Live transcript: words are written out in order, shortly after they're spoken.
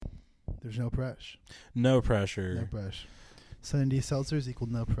There's no Presh. No pressure. No Presh. 70 seltzers equal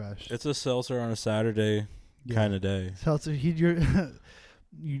no Presh. It's a seltzer on a Saturday kind of day. Seltzer.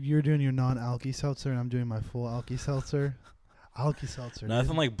 You're doing your non-alky seltzer, and I'm doing my full alky seltzer. Alky seltzer.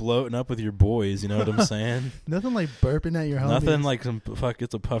 Nothing like bloating up with your boys, you know what I'm saying? Nothing like burping at your homies. Nothing like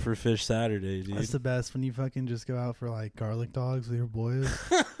it's a puffer fish Saturday, dude. That's the best when you fucking just go out for like garlic dogs with your boys.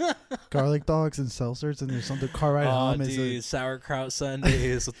 Garlic dogs and seltzers, and there's something car ride home. Dude, sauerkraut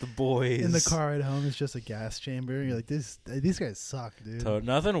Sundays with the boys. In the car ride home is just a gas chamber. You're like, these guys suck, dude.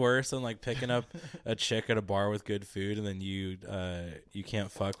 Nothing worse than like picking up a chick at a bar with good food, and then you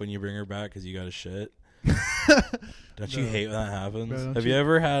can't fuck when you bring her back because you got a shit. Don't you hate when that happens? Bro, Have you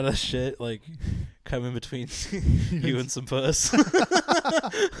ever had a shit like come in between you and some puss?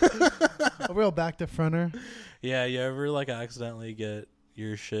 A real back to fronter. Yeah, you ever like accidentally get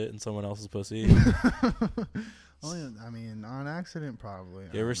your shit in someone else's pussy? I mean, on accident, probably.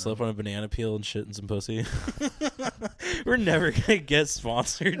 You ever slip on a banana peel and shit in some pussy? We're never gonna get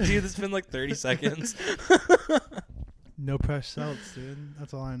sponsored, dude. It's been like 30 seconds. No Presh seltz, dude.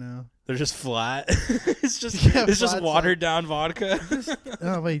 That's all I know. They're just flat. It's just watered down vodka.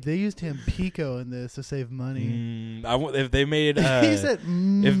 Oh wait, they used Tampico in this to save money. If they made he said,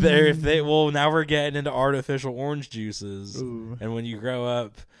 if they now we're getting into artificial orange juices. Ooh. And when you grow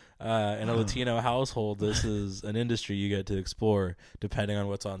up in a Latino household, this is an industry you get to explore depending on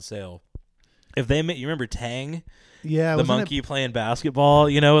what's on sale. If they you remember Tang? Yeah, the monkey playing basketball,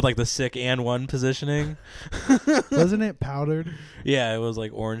 with like the sick and one positioning. Wasn't it powdered? Yeah, it was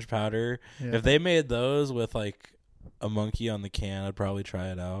like orange powder. Yeah. If they made those with like a monkey on the can, I'd probably try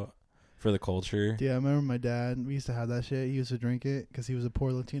it out for the culture. Yeah, I remember my dad. We used to have that shit. He used to drink it because he was a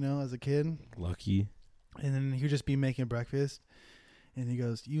poor Latino as a kid. Lucky. And then he would just be making breakfast. And he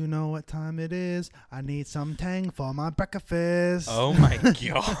goes, you know what time it is? I need some Tang for my breakfast. Oh, my God.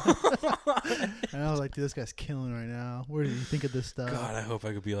 And I was like, dude, this guy's killing right now. Where did you think of this stuff? God, I hope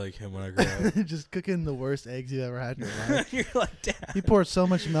I could be like him when I grow up. Just cooking the worst eggs you've ever had in your life. You're like, Dad. He poured so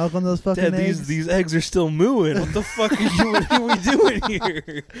much milk on those fucking Dad, eggs. these eggs are still mooing. What the fuck are we doing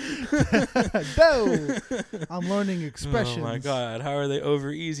here? No! I'm learning expressions. Oh, my God. How are they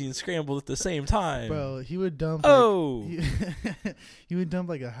over easy and scrambled at the same time? Bro, he would dump he would dump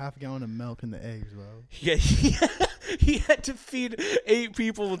like a half gallon of milk in the eggs, bro. Yeah, he had to feed 8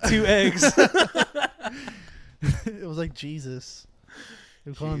 people with 2 eggs. It was like Jesus.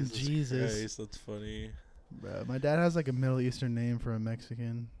 We call him Jesus. Christ, that's funny. Bro, my dad has like a Middle Eastern name for a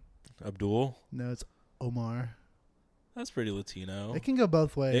Mexican. Abdul? No, it's Omar. That's pretty Latino. It can go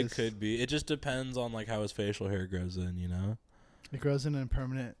both ways. It could be. It just depends on like how his facial hair grows in, It grows in a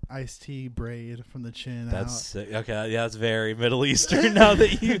permanent iced tea braid from the chin out. That's sick. Okay, yeah, that's very Middle Eastern. Now that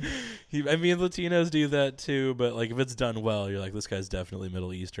I mean, Latinos do that too, but like if it's done well, you're like, this guy's definitely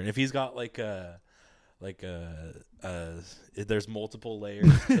Middle Eastern. If he's got there's multiple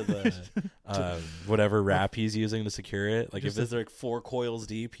layers to the whatever wrap he's using to secure it. Like if it's like 4 coils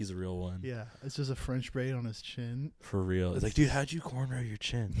deep, he's a real one. Yeah, it's just a French braid on his chin. For real. It's like, dude, how'd you cornrow your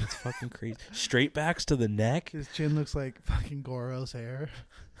chin? That's fucking crazy. Straight backs to the neck? His chin looks like fucking Goro's hair.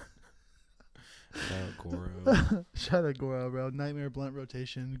 Shout out Goro. Shout out Goro, bro. Nightmare blunt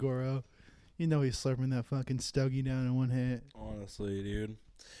rotation, Goro. You know he's slurping that fucking stogie down in one hit. Honestly, dude.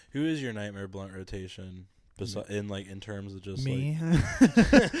 Who is your nightmare blunt rotation? In terms of just me,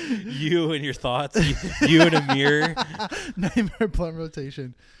 like you and your thoughts, you in a mirror. Nightmare blunt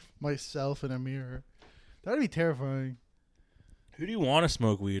rotation, myself in a mirror. That'd be terrifying. Who do you want to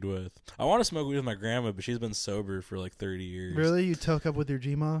smoke weed with? I want to smoke weed with my grandma, but she's been sober for like 30 years. Really? You toke up with your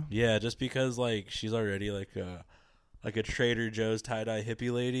G-Ma? Yeah, just because like she's already like a Trader Joe's tie-dye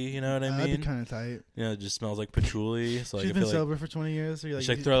hippie lady, you know what I mean? That'd be kind of tight. It just smells like patchouli. So she's been sober for 20 years. So you're like,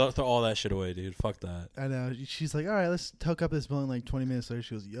 she's like, throw all that shit away, dude. Fuck that. I know. She's like, all right, let's toke up this blunt. Like 20 minutes later,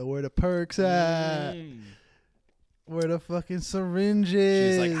 she goes, yo, where the perks at? Where the fucking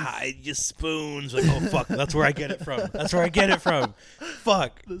syringes? She's like, hide your spoons. Like, oh, fuck. That's where I get it from.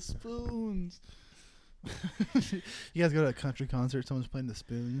 Fuck. The spoons. You guys go to a country concert, someone's playing the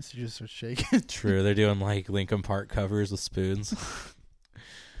spoons, you just start shaking. True, they're doing like Linkin Park covers with spoons.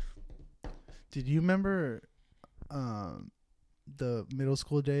 Did you remember the middle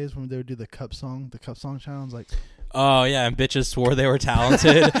school days when they would do the cup song challenge? Like, oh yeah, and bitches swore they were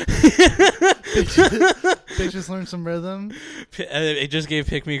talented. bitches learned some rhythm. It just gave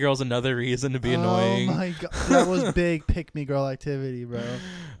Pick Me Girls another reason to be annoying. Oh my god, that was big Pick Me Girl activity, bro.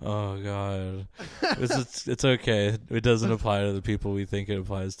 Oh god, it's okay. It doesn't apply to the people we think it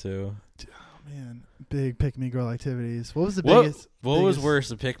applies to. Oh man, big Pick Me Girl activities. What was the biggest? What was worse,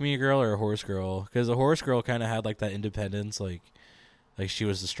 a Pick Me Girl or a horse girl? Because a horse girl kind of had like that independence, like like she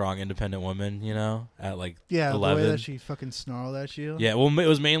was a strong, independent woman, you know, at like Yeah, 11. the way that she fucking snarled at you. Yeah, well, it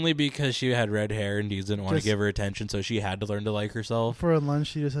was mainly because she had red hair and dudes didn't want to Just- give her attention, so she had to learn to like herself. For lunch,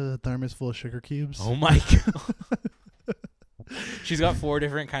 she just has a thermos full of sugar cubes. Oh my god. She's got 4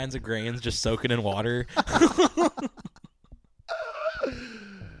 different kinds of grains just soaking in water.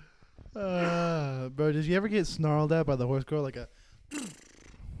 Bro, did you ever get snarled at by the horse girl? Like a...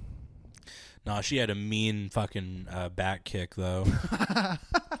 Nah, she had a mean fucking back kick, though.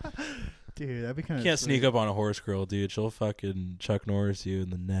 Dude, that'd be kind of... You can't sneak up on a horse girl, dude. She'll fucking Chuck Norris you in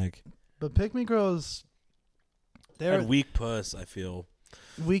the neck. But pick-me girls... They're And weak puss, I feel.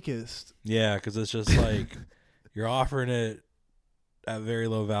 weakest. Yeah, because it's just like you're offering it at very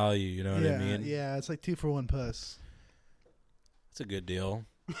low value. You know what I mean? Yeah, it's like 2 for 1 puss. It's a good deal.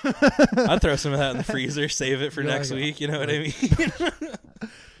 I'd throw some of that in the freezer, save it for You're next like, week. You know what I mean?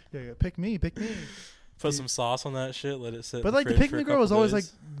 Yeah, pick me. Put some sauce on that shit. Let it sit. But in like the fridge pick for me a girl was couple always like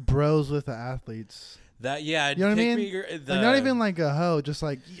days. bros with the athletes. That. Yeah, You know what I mean? Like not even like a hoe, just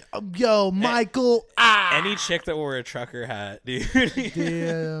like yo Michael. Any chick that wore a trucker hat, dude.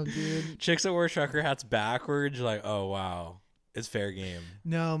 Damn, dude. Chicks that wear trucker hats backwards, you're like, oh wow, it's fair game.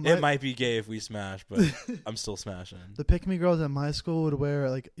 No, It might be gay if we smash, but I'm still smashing. the pick me girls at my school would wear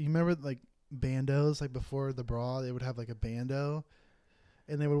like you remember like bandos like before the bra they would have like a bando,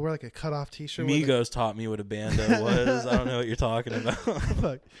 and they would wear like a cut off T-shirt. Migos taught me what a bando was. I don't know what you're talking about.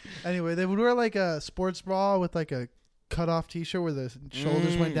 Fuck. Anyway, they would wear like a sports bra with like a cut off T-shirt where the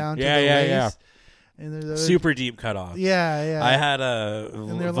shoulders went down to the waist. Yeah. And they're Super deep cutoff. Yeah. I had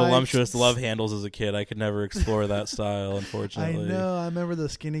they're voluptuous like- love handles as a kid. I could never explore that style, I unfortunately. know. I remember the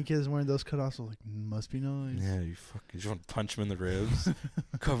skinny kids wearing those cutoffs. I was like, must be nice. Yeah, you want to punch him in the ribs?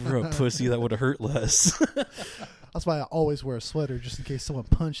 Cover up pussy, that would have hurt less. That's why I always wear a sweater just in case someone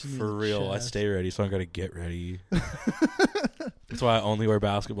punches me. For in the real, I chest. stay ready, so I gotta get ready. That's why I only wear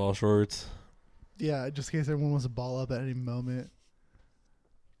basketball shorts. Yeah, just in case everyone wants to ball up at any moment.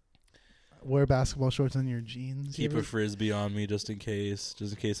 Wear basketball shorts on your jeans. Keep a frisbee on me just in case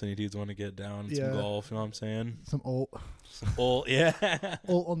any dudes want to get down in some golf. You know what I'm saying? Some old Yeah.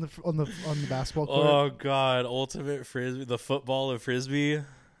 on the basketball court. Oh god, ultimate frisbee, the football of frisbee.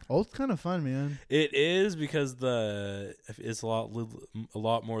 Old's kind of fun, man. It is because it's a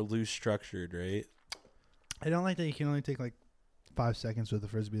lot more loose structured, right? I don't like that you can only take like 5 seconds with the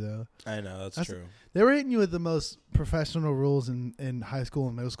frisbee though. I know that's true. They were hitting you with the most professional rules in high school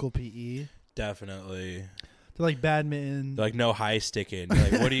and middle school PE. Definitely. They're like badminton. They're like no high sticking. You're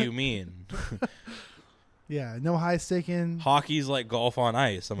like, what do you mean? Yeah, no high sticking. Hockey's like golf on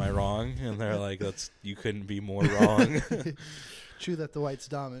ice. Am I wrong? And they're like, you couldn't be more wrong. True that the whites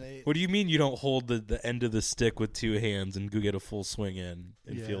dominate. What do you mean you don't hold the end of the stick with 2 hands and go get a full swing in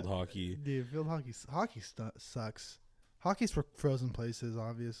field hockey? Dude, field hockey sucks. Hockey's for frozen places,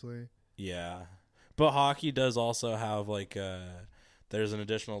 obviously. Yeah. But hockey does also have like there's an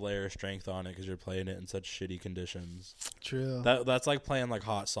additional layer of strength on it because you're playing it in such shitty conditions. True. That's like playing like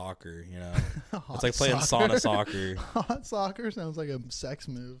hot soccer, you know. Hot It's like playing sauna soccer. Hot soccer sounds like a sex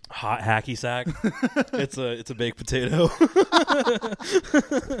move. Hot hacky sack. It's a baked potato.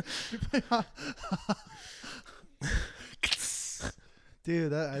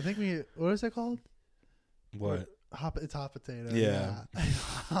 Dude, I think what is that called? What? It's hot potato. Yeah.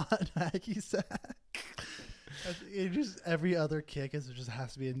 Hot hacky sack. It just every other kick just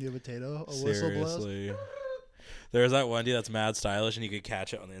has to be a new potato. A whistle blows. Seriously. There's that one dude that's mad stylish, and you could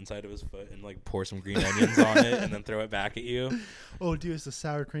catch it on the inside of his foot and like pour some green onions on it, and then throw it back at you. Oh, dude, it's the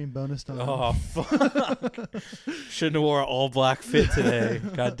sour cream bonus time. Oh fuck! Shouldn't have wore an all black fit today.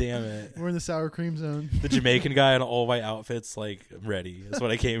 God damn it! We're in the sour cream zone. The Jamaican guy in all white outfits, like ready. That's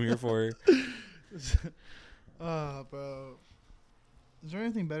what I came here for. Oh, bro. Is there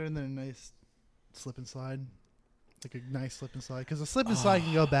anything better than a nice slip and slide? Like a nice slip and slide? Because a slip and slide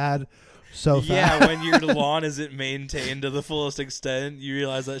can go bad so fast. Yeah, when your lawn isn't maintained to the fullest extent, you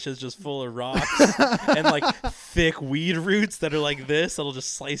realize that shit's just full of rocks and like thick weed roots that are like this that'll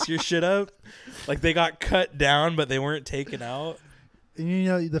just slice your shit up. Like they got cut down, but they weren't taken out. And you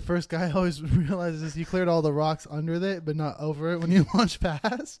know, the first guy always realizes you cleared all the rocks under it, but not over it when you launch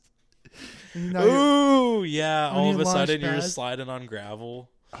past. And Ooh, yeah. All you of a launch sudden, you're pad- just sliding on gravel.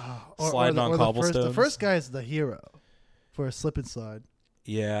 sliding on The cobblestones. first guy is the hero for a slip and slide.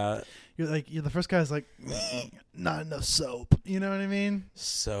 Yeah. You're the first guy's like, not enough soap. You know what I mean?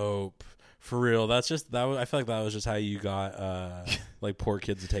 Soap. For real. That's just, I feel like that was just how you got, like, poor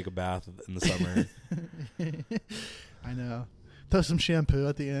kids to take a bath in the summer. I know. Throw some shampoo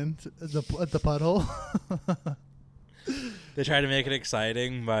at the end, at the puddle. They try to make it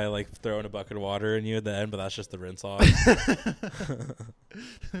exciting by like throwing a bucket of water in you at the end, but that's just the rinse off.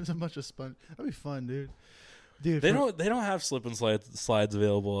 There's a bunch of sponge. That'd be fun, dude. Dude, They don't have slip and slides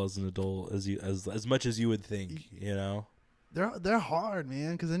available as an adult as much as you would think, you know. They're hard,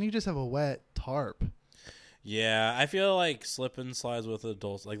 man, because then you just have a wet tarp. Yeah, I feel like slip and slides with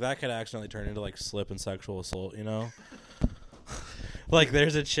adults like that could accidentally turn into like slip and sexual assault, you know. Like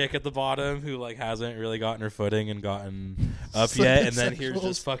there's a chick at the bottom who like hasn't really gotten her footing and gotten up Slip yet, and and then sexuals. here's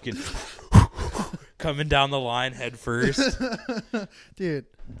just fucking coming down the line head first. Dude,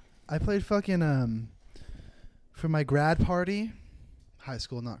 I played fucking for my grad party, high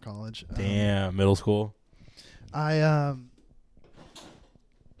school, not college. Damn, middle school. I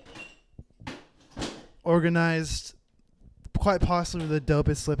organized quite possibly the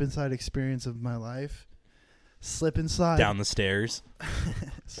dopest slip and slide experience of my life. Slip and slide Down the stairs.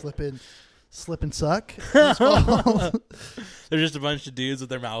 slip and suck. It's called. They're just a bunch of dudes with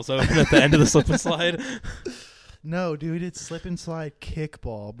their mouths open at the end of the slip and slide. No, dude, it's slip and slide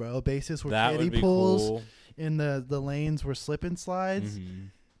kickball, bro. Bases were That kiddie would be pools, cool. and the lanes were slip and slides. Mm-hmm.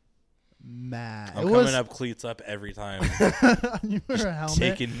 Mad. I'm coming up cleats up every time. You wear a helmet.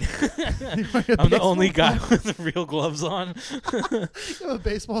 Taking. You wear a I'm the baseball only guy glove? with the real gloves on. You have a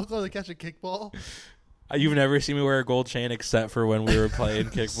baseball glove to catch a kickball. You've never seen me wear a gold chain except for when we were playing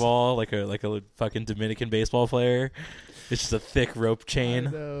kickball, like a fucking Dominican baseball player. It's just a thick rope chain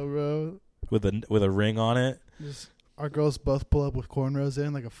I know, bro. with a ring on it. Just, our girls both pull up with cornrows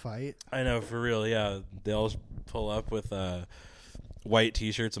in like a fight. I know, for real. Yeah, they all pull up with white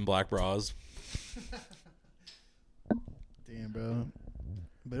t-shirts and black bras. Damn, bro.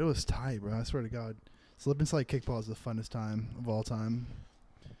 But it was tight, bro. I swear to God. Slip and slide kickball is the funnest time of all time.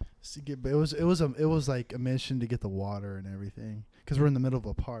 It was like a mission to get the water and everything because we're in the middle of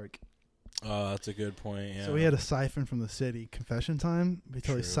a park. Oh, that's a good point. Yeah. So we had a siphon from the city. Confession time. We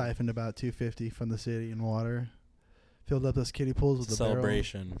totally True. siphoned about $250 from the city in water. Filled up those kiddie pools with the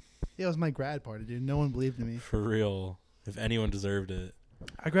celebration. barrel. Yeah, it was my grad party, dude. No one believed in me. For real. If anyone deserved it.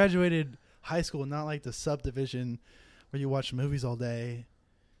 I graduated high school, not like the subdivision where you watch movies all day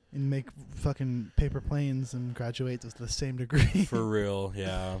and make fucking paper planes and graduate with the same degree. For real,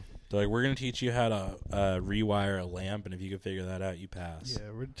 yeah. They're like, we're going to teach you how to rewire a lamp, and if you can figure that out, you pass.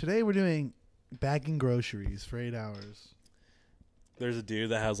 Yeah, today we're doing bagging groceries for 8 hours. There's a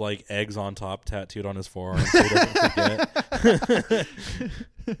dude that has, like, eggs on top tattooed on his forearm so he doesn't forget.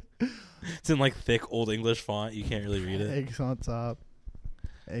 It's in, like, thick Old English font. You can't really read it. Eggs on top.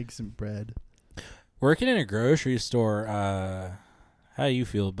 Eggs and bread. Working in a grocery store, how do you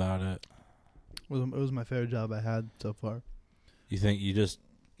feel about it? It was my favorite job I had so far. You think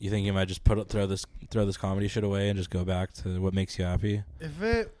you might just throw this comedy shit away and just go back to what makes you happy? If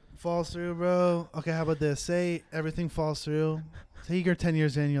it falls through, bro. Okay, how about this? Say everything falls through. Say you're 10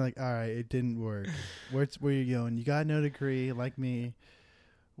 years in, you're like, all right, it didn't work. Where you going? You got no degree, like me.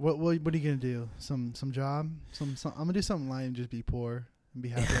 What are you gonna do? Some job? I'm gonna do something light and just be poor and be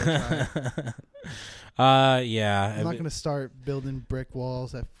happy. Yeah. I'm not gonna start building brick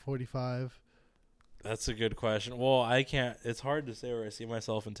walls at 45. That's a good question. Well, I can't. It's hard to say where I see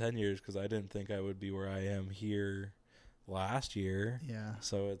myself in 10 years because I didn't think I would be where I am here last year. Yeah.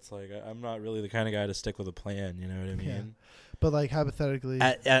 So it's like I'm not really the kind of guy to stick with a plan. You know what I mean? Yeah. But like hypothetically,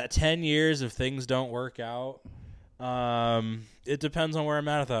 At 10 years, if things don't work out, it depends on where I'm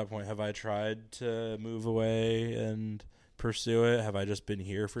at that point. Have I tried to move away and pursue it? Have I just been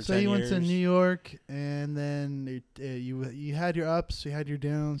here for 10 years? so you went to New York and then you had your ups, you had your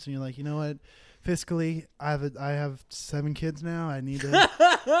downs, and you're like, you know what? Fiscally, I have 7 kids now. I need to.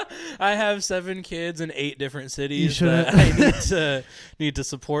 I have 7 kids in 8 different cities You that I need to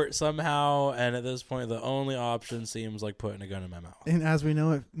support somehow. And at this point, the only option seems like putting a gun in my mouth. And as we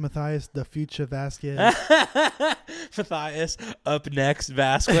know it, Matthias, the future Vasquez. Matthias, up next,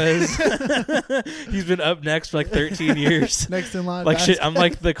 Vasquez. He's been up next for like 13 years. Next in line. Like shit, I'm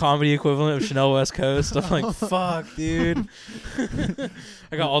like the comedy equivalent of Chanel West Coast. I'm like, fuck, dude.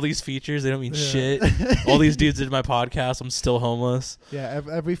 I got all these features. They don't mean shit. All these dudes did my podcast. I'm still homeless. Yeah,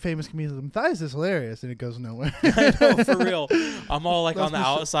 every famous comedian, Matthias is hilarious, and it goes nowhere. I know, for real. I'm all like on the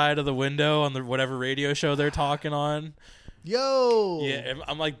outside of the window on the whatever radio show they're talking on. Yo. Yeah,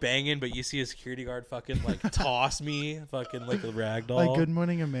 I'm like banging, but you see a security guard fucking like toss me, fucking like a rag doll. Like Good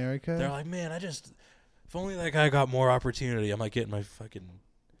Morning America. They're like, man, if only that guy got more opportunity, I might get my fucking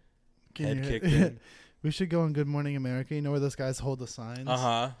head kicked in. We should go on Good Morning America. You know where those guys hold the signs?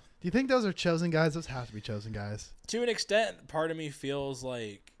 Uh-huh. Do you think those are chosen guys? Those have to be chosen guys. To an extent, part of me feels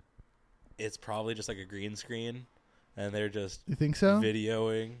like it's probably just like a green screen, and they're just You think so?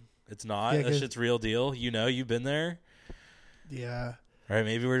 videoing. It's not. Yeah, That shit's real deal. You know, you've been there. Yeah. All right,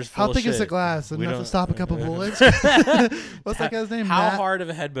 maybe we're just full How of thick is the shit. glass? We Enough to don't- stop a couple bullets? What's that guy's name? How Matt? hard of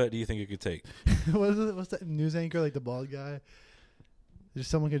a headbutt do you think it could take? What's that news anchor, like the bald guy? Just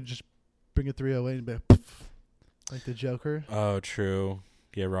someone could just bring a 308 and be like, poof, like the Joker. Oh, true.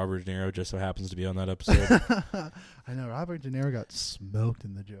 Yeah, Robert De Niro just so happens to be on that episode. I know Robert De Niro got smoked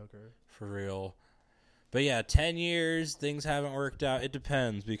in the Joker. For real. But yeah, 10 years, things haven't worked out. It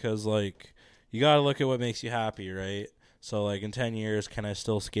depends because, like, you got to look at what makes you happy, right? So, like, in 10 years, can I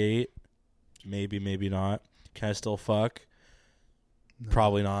still skate? Maybe, maybe not. Can I still fuck? No.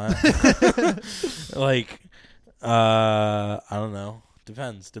 Probably not. Like, I don't know.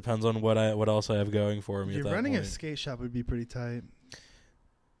 Depends on what else I have going for me. Dude, at that running a point. skate shop would be pretty tight.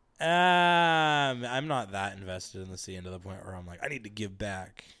 I'm not that invested in the scene to the point where I'm like, I need to give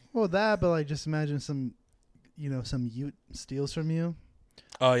back. Well, that, but like, just imagine some Ute steals from you,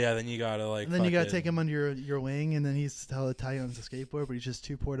 Oh yeah, then you gotta like. and then you gotta fucking- take him under your wing, and then he's hella tight on his skateboard, but he's just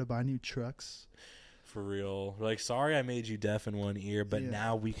too poor to buy new trucks. For real. Like, sorry I made you deaf in one ear, but Yeah.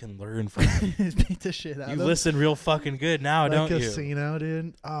 now we can learn from you. Beat the shit out You of him. listen real fucking good now, Like don't you? Casino,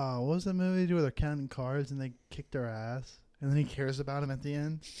 dude. Oh, what was that movie dude, where they're counting cards and they kick their ass, and then he cares about him at the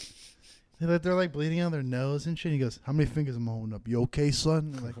end. They're like bleeding out their nose and shit. He goes, "How many fingers am I holding up? You okay,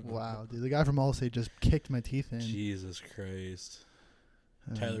 son?" I'm like, wow, dude. The guy from Allstate just kicked my teeth in. Jesus Christ.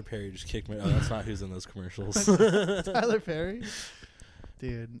 Um, Tyler Perry just kicked me. Oh, that's not who's in those commercials. Tyler Perry,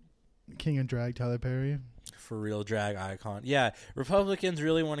 dude, king of drag, Tyler Perry. For real, drag icon. Yeah, Republicans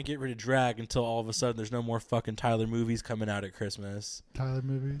really want to get rid of drag until all of a sudden there's no more fucking Tyler movies coming out at Christmas. Tyler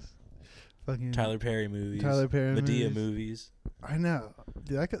movies, fucking Tyler Perry movies. Tyler Perry Medea movies. movies. I know,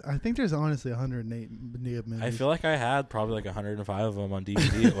 dude. I think there's honestly 108 Medea movies. I feel like I had probably like 105 of them on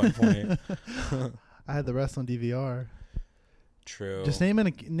DVD at one point. I had the rest on DVR. True. Just name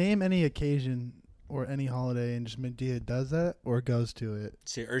any occasion or any holiday, and just Medea does that or goes to it.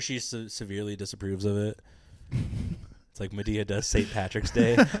 Or she severely disapproves of it. It's like Medea does St. Patrick's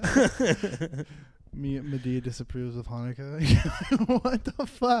Day. Medea disapproves of Hanukkah. What the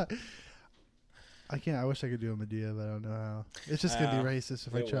fuck? I can't. I wish I could do a Medea, but I don't know how. It's just gonna be racist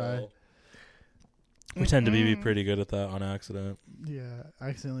if I try. We tend to be pretty good at that on accident. Yeah,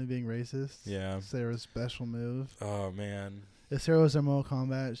 accidentally being racist. Yeah. Sarah's special move. Oh man. If Sarah was in Mortal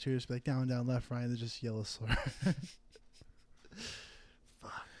Kombat, she would just be like down, down, left, right, and then just yellow sword. Fuck,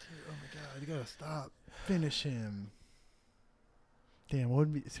 dude. Oh my god, you gotta stop. Finish him. Damn, what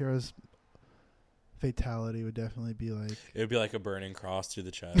would be Sarah's fatality? Would definitely be like. It would be like a burning cross through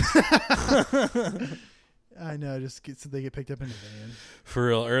the chest. I know, just so they get picked up in the van. For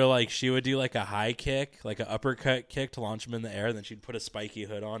real. Or like she would do like a high kick, like an uppercut kick to launch him in the air, and then she'd put a spiky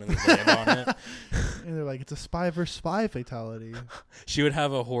hood on and then land on it. And they're like, it's a spy versus spy fatality. She would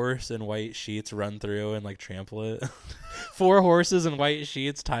have a horse in white sheets run through and like trample it. 4 horses in white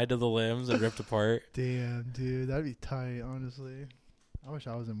sheets tied to the limbs and ripped apart. Damn, dude, that'd be tight, honestly. I wish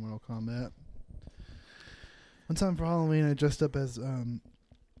I was in Mortal Kombat. One time for Halloween, I dressed up as, dude,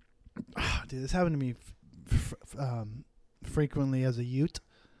 this happened to me frequently as a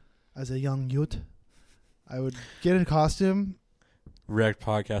young Ute. I would get in a costume. RECT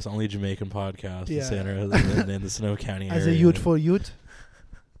podcast, only Jamaican podcast Yeah. in Santa in the Snow County area. As a youthful Ute.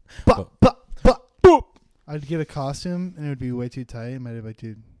 I'd get a costume, and it would be way too tight. And I'd be like,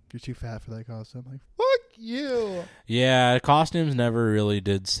 dude, you're too fat for that costume. I'm like, fuck you. Yeah, costumes never really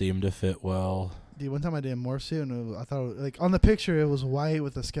did seem to fit well. Dude, one time I did a morph suit, and I thought, like, on the picture, it was white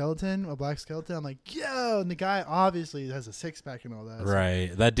with a skeleton, a black skeleton. I'm like, yo, and the guy obviously has a six-pack and all that.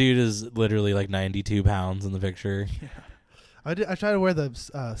 Right. That dude is literally like 92 pounds in the picture. Yeah. I tried to wear the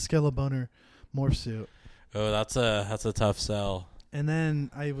Skeleton morph suit, Oh, that's a tough sell. and then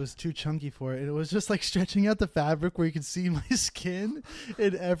I was too chunky for it. And it was just like stretching out the fabric where you could see my skin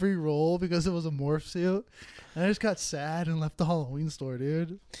in every roll because it was a morph suit. And I just got sad and left the Halloween store,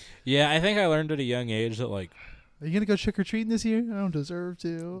 dude. Yeah, I think I learned at a young age that, like, Are you gonna go trick or treating this year? I don't deserve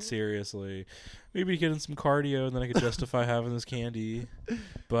to. seriously, maybe getting some cardio and then I could justify having this candy.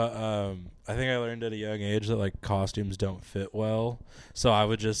 But I think I learned at a young age that like costumes don't fit well. So I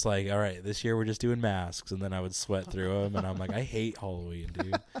would just like, all right, this year we're just doing masks, and then I would sweat through them, and I'm like, I hate Halloween,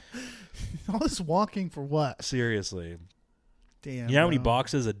 dude. All this walking for what? Seriously. Damn. You know how many bro.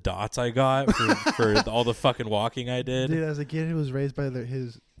 boxes of dots I got for all the fucking walking I did? Dude, as a kid who was raised by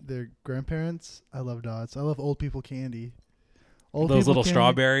their grandparents, I love dots. I love old people candy. Old Those people little candy.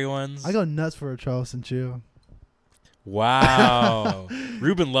 strawberry ones. I go nuts for a Charleston Chew. Wow.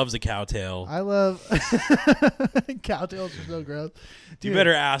 Ruben loves a cowtail. I love cowtails are so gross. You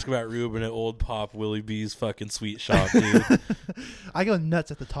better ask about Ruben at Old Pop Willie B's fucking sweet shop, dude. I go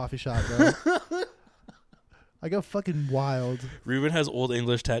nuts at the toffee shop, bro. I go fucking wild. Ruben has Old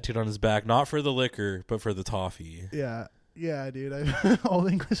English tattooed on his back, not for the liquor, but for the toffee. Yeah, dude. I Old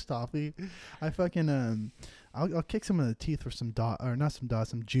English toffee. I fucking I'll kick some of the teeth for some some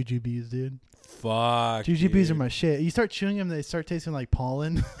jujubes, dude. Fuck. Jujubes are my shit. You start chewing them, they start tasting like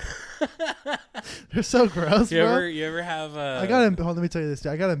pollen. They're so gross, bro. You ever have? Let me tell you this,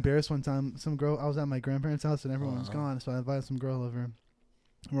 dude. I got embarrassed one time. Some girl. I was at my grandparents' house and everyone was gone, so I invited some girl over.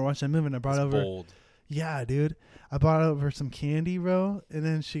 We're watching that movie, and I brought over. Bold. Yeah, dude. I brought over some candy, bro, and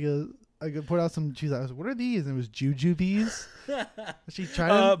then she goes. I put out some. She's like, "What are these?" And it was jujubes. She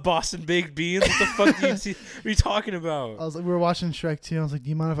tried Boston baked beans. What the fuck what are you talking about? I was like, we were watching Shrek 2. I was like, do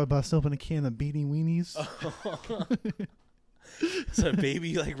you mind if I bust open a can of Beanie Weenies? So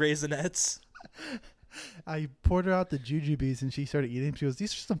baby like raisinets. I poured her out the jujubes and she started eating. She goes,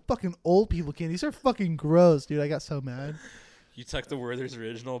 "These are some fucking old people candy. These are fucking gross, dude." I got so mad. You tucked the Werther's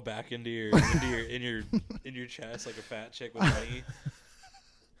Original back into your in your chest like a fat chick with money.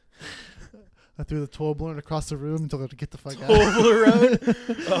 I threw the Toblerone across the room and told her to get the fuck out.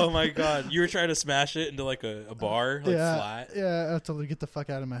 Toblerone? Oh my god! You were trying to smash it into like a bar, like flat. Yeah, I told her to get the fuck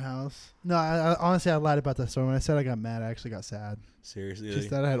out of my house. No, I honestly I lied about that story. When I said I got mad, I actually got sad. Seriously, just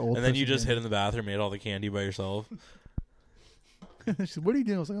that I had old. And then you just hid in the bathroom, made all the candy by yourself. She said, "What are you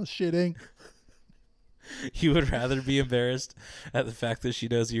doing?" I was like, "I was shitting." You would rather be embarrassed at the fact that she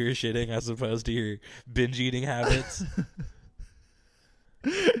knows you're shitting as opposed to your binge eating habits.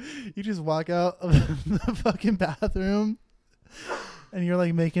 You just walk out of the fucking bathroom and you're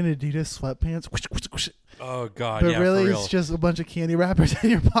like making Adidas sweatpants. Oh god, but yeah, really for real. it's just a bunch of candy wrappers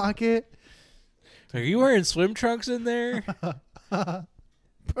in your pocket. Are you wearing swim trunks in there?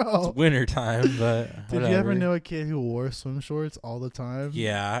 Bro, it's winter time, but did you ever know a kid who wore swim shorts all the time?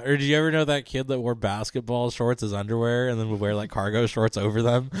 Yeah, or did you ever know that kid that wore basketball shorts as underwear and then would wear like cargo shorts over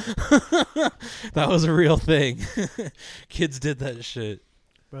them? That was a real thing. Kids did that shit.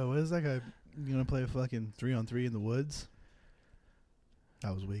 Bro, what is that guy? You gonna play a fucking 3-on-3 in the woods?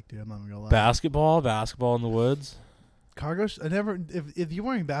 That was weak, dude. I'm not gonna lie. Basketball in the woods. Cargo. I never. If you're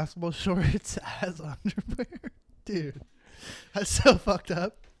wearing basketball shorts as underwear, dude, that's so fucked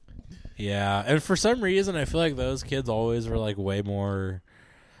up. Yeah, and for some reason, I feel like those kids always were like way more.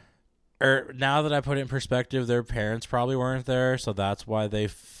 Or now that I put it in perspective, their parents probably weren't there, so that's why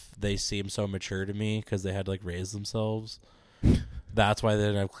they seem so mature to me because they had to like raise themselves. That's why they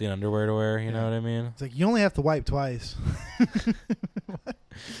didn't have clean underwear to wear. You know what I mean? It's like you only have to wipe twice.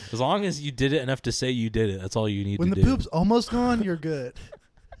 As long as you did it enough to say you did it, that's all you need to do. When the poop's almost gone, you're good.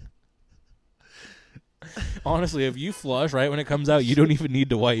 Honestly, if you flush right when it comes out, you don't even need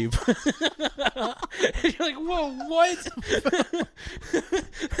to wipe. You're like, whoa, what?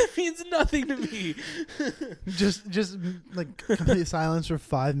 That means nothing to me. just like complete silence for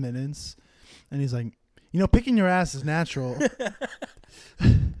 5 minutes, and he's like, picking your ass is natural.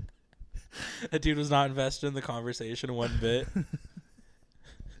 That dude was not invested in the conversation one bit.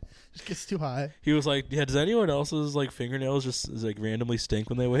 Just gets too high. He was like, "Yeah, does anyone else's like fingernails just like randomly stink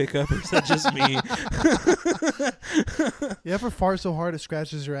when they wake up, or is that just me?" You ever fart so hard it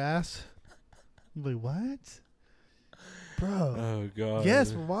scratches your ass? You're like, what, bro? Oh god.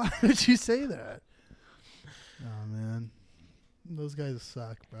 Yes, but why did you say that? Oh man, those guys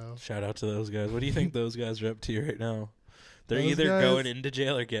suck, bro. Shout out to those guys. What do you think those guys are up to right now? They're Those either guys- going into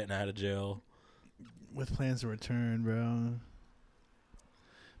jail or getting out of jail. With plans to return, bro.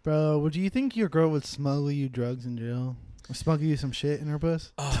 Bro, would you think your girl would smuggle you drugs in jail? Or smuggle you some shit in her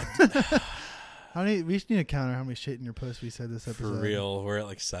puss? We just need to counter how many shit in your puss we said this episode. For real, we're at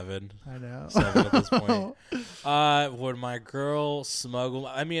like 7. I know. 7 at this point. Would my girl smuggle?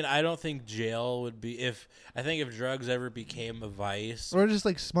 I mean, I don't think jail would be I think if drugs ever became a vice, Or just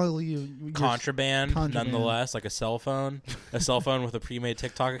like smuggle you. contraband, Contraband. nonetheless, like a cell phone with a pre-made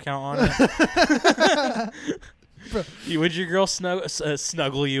TikTok account on it. Bro. Would your girl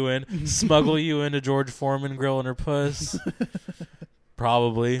smuggle you into George Foreman grilling her puss?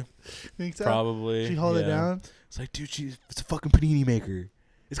 Probably. Think so? Probably. She hold it down? It's like, dude, it's a fucking panini maker.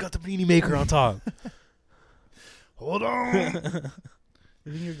 It's got the panini maker on top. Hold on.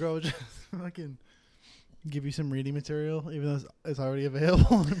 You think your girl would just fucking give you some reading material, even though it's already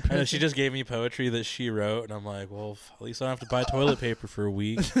available? I know, she just gave me poetry that she wrote, and I'm like, well, at least I don't have to buy toilet paper for a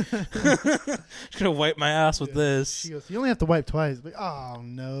week. Just gonna wipe my ass with this. She goes, you only have to wipe twice. But, oh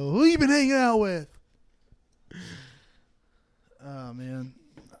no, who you been hanging out with? Oh man,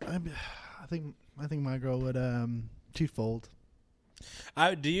 I think my girl would she'd fold.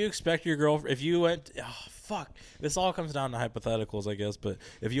 Do you expect your girl, if you went, fuck, this all comes down to hypotheticals, I guess, but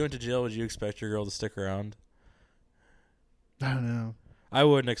if you went to jail, would you expect your girl to stick around? I don't know. I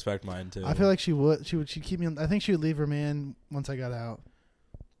wouldn't expect mine to. I feel like she would. She'd keep me. I think she would leave her man once I got out.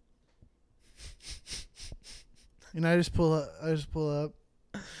 And I just pull up.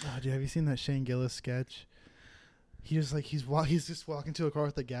 Oh, dude, have you seen that Shane Gillis sketch? He just like he's just walking to a car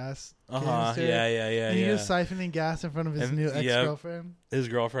with the gas. Canister, Yeah. And he's just siphoning gas in front of his new ex-girlfriend. His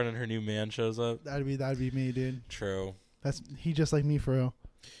girlfriend and her new man shows up. That'd be me, dude. True. He just like me for real.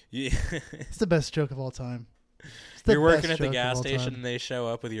 Yeah. It's the best joke of all time. You're working at the gas station and they show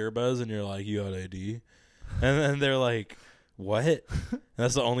up with earbuds and you're like, you got ID? And then they're like, what? And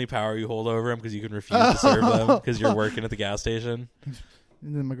that's the only power you hold over them because you can refuse to serve them because you're working at the gas station.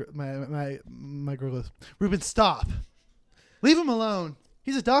 And then my girl goes, Ruben, stop. Leave him alone.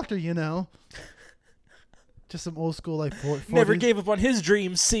 He's a doctor, you know. Just some old school like 40s. Never gave up on his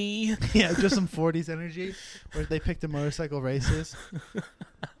dreams, see? Yeah, just some 40s energy where they picked the motorcycle races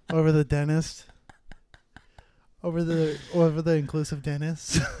over the dentist. Over the inclusive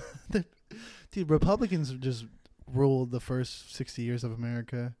dentist. Dude, Republicans just ruled the first 60 years of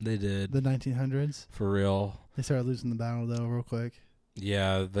America. They did. The 1900s. For real. They started losing the battle, though, real quick.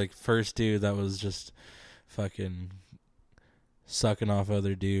 Yeah, the first dude that was just fucking sucking off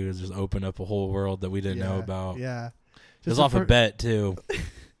other dudes just opened up a whole world that we didn't know about. Yeah. It was off a bet, too.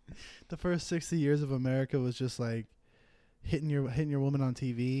 The first 60 years of America was just like hitting your woman on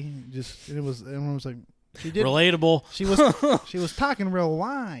TV. Everyone was like, she did relatable. She was talking real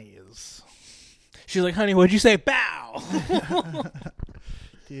wise. She's like, honey, what'd you say? Bow.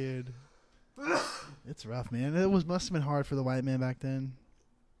 Dude. It's rough, man. Must have been hard for the white man back then.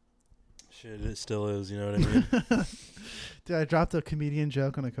 Shit, it still is, you know what I mean? Dude, I dropped a comedian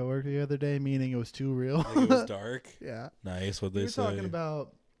joke on a coworker the other day, meaning it was too real. Like it was dark? Yeah. Nice, what'd they say? Talking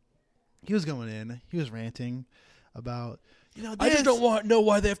about, he was going in, he was ranting about, I just don't know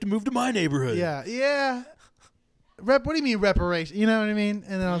why they have to move to my neighborhood. Yeah. What do you mean reparation? You know what I mean?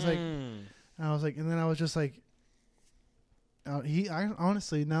 And then I was like, and then I was just like, I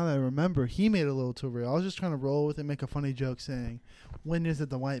honestly, now that I remember, he made it a little too real. I was just trying to roll with it, make a funny joke saying, when is it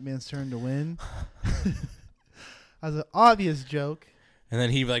the white man's turn to win? As an obvious joke. And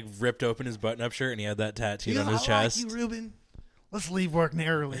then he like ripped open his button-up shirt and he had that tattooed on his chest. Like you, Ruben. Let's leave work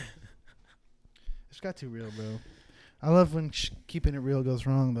early. It's got too real, bro. I love when keeping it real goes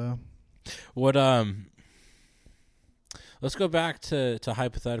wrong, though. Let's go back to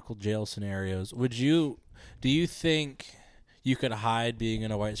hypothetical jail scenarios. Do you think you could hide being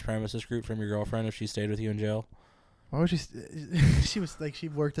in a white supremacist group from your girlfriend if she stayed with you in jail? Why would she? She was like, she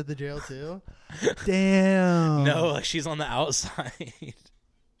worked at the jail too. Damn. No, like she's on the outside.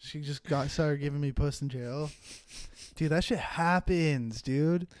 She just started giving me puss in jail. Dude, that shit happens,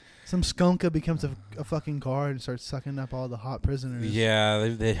 dude. Some skunka becomes a fucking guard and starts sucking up all the hot prisoners. Yeah,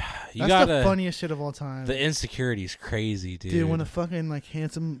 that's the funniest shit of all time. The insecurity is crazy, dude. Dude, when a fucking like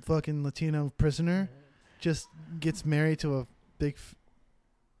handsome fucking Latino prisoner just gets married to a big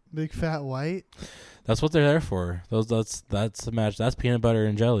fat white. That's what they're there for. That's the match. That's peanut butter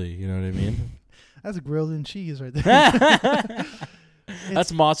and jelly. You know what I mean? That's grilled in cheese right there.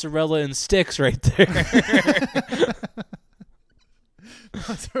 That's mozzarella and sticks right there.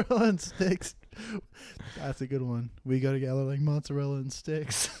 Mozzarella and sticks. That's a good one. We go together like mozzarella and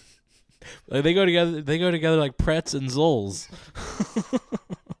sticks. Like they go together like Pretz and Zols.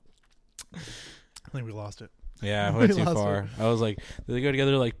 I think we lost it. Yeah, I went too far. I was like, they go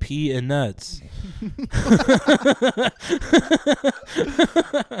together like pea and nuts.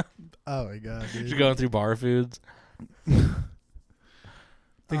 Oh my god, dude. You're going through bar foods.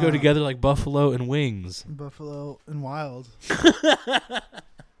 They go together like buffalo and wings. Buffalo and wild.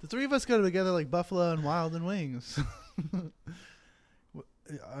 The three of us go together like buffalo and wild and wings.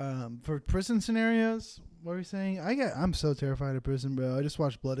 For prison scenarios, what are we saying? I'm so terrified of prison, bro. I just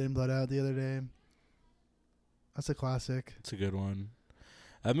watched Blood In, Blood Out the other day. That's a classic. It's a good one.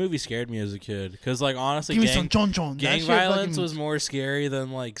 That movie scared me as a kid because, like, honestly, give me some John John. Gang violence was more scary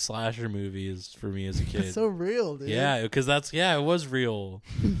than like slasher movies for me as a kid. It's so real, dude. Yeah, because it was real.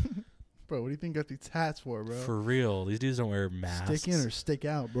 Bro, what do you think you got these hats for, bro? For real, these dudes don't wear masks. Stick in or stick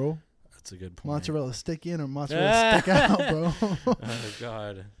out, bro. That's a good point. Mozzarella stick in or mozzarella stick out, bro. Oh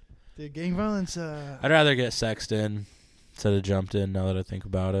god, dude, gang violence. I'd rather get sexed in instead of jumped in. Now that I think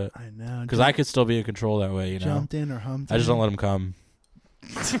about it, I know, because I could still be in control that way. You know, jumped in or humped. I just don't let them come.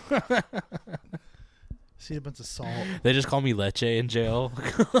 See a bunch of salt. They just call me Leche in jail.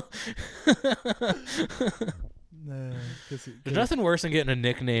 No, there's nothing worse than getting a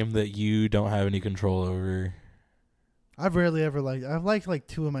nickname that you don't have any control over. I've rarely ever I've liked like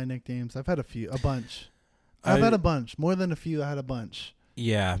two of my nicknames. I've had a bunch. I've had a bunch. More than a few, I had a bunch.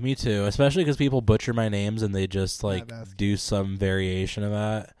 Yeah, me too. Especially because people butcher my names and they just like Basket. do some variation of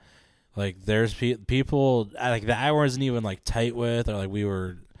that. Like there's people like that I wasn't even like tight with, or like we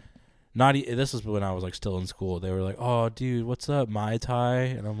were not. This was when I was like still in school. They were like, "Oh, dude, what's up, Mai Tai?"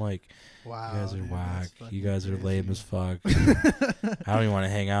 And I'm like, Wow, "You guys are dude, whack. that's You guys are fucking lame crazy. as fuck. I don't even want to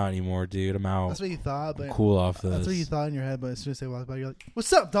hang out anymore, dude. I'm out. That's what you thought, but Cool off this." that's what you thought in your head. But as soon as they walked by, you're like,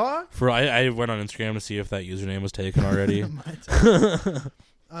 "What's up, dog?" I went on Instagram to see if that username was taken already.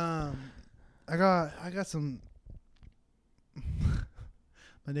 I got some.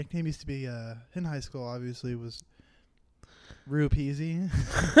 My nickname used to be in high school. Obviously, was Rue Peasy.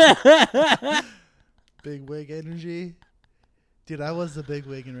 Big wig energy, dude. I was the big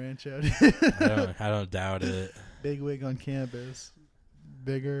wig in Rancho. I don't doubt it. Big wig on campus,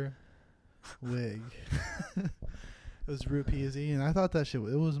 bigger wig. It was Rue Peasy, and I thought that shit.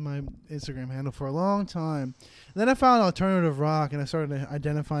 It was my Instagram handle for a long time. And then I found alternative rock, and I started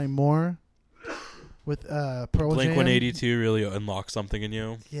identifying more with Pearl Blink Jam. 182 really unlocked something in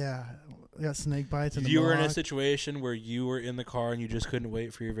you. Yeah, I got snake bites. If you were in a situation where you were in the car and you just couldn't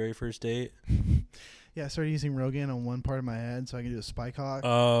wait for your very first date. Yeah, I started using Rogaine on one part of my head so I can do a spike hawk.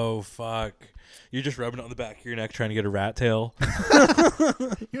 Oh fuck! You're just rubbing it on the back of your neck trying to get a rat tail. You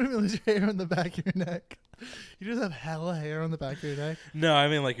don't even lose your hair on the back of your neck. You just have hella hair on the back of your neck. No, I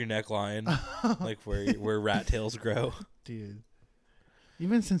mean like your neckline, like where rat tails grow. Dude,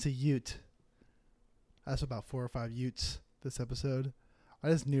 even since a ute, that's about 4 or 5 utes this episode.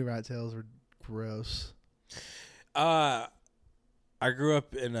 I just knew rat tails were gross. I grew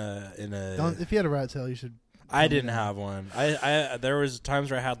up in a. If you had a rat tail, you should. I didn't have one. I there was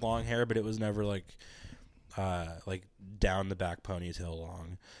times where I had long hair, but it was never like down the back ponytail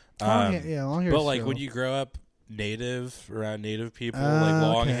long. Long hair. But like when you grow up around native people, like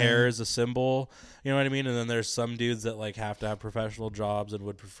long hair is a symbol. You know what I mean? And then there's some dudes that like have to have professional jobs and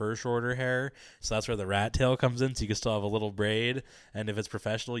would prefer shorter hair. So that's where the rat tail comes in. So you can still have a little braid, and if it's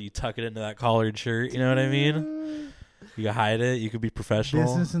professional, you tuck it into that collared shirt. You know what I mean? You can hide it. You could be professional.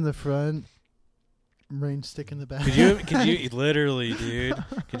 Business in the front, range stick in the back. Could you literally, dude?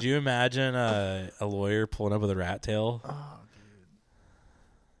 Could you imagine a lawyer pulling up with a rat tail? Oh,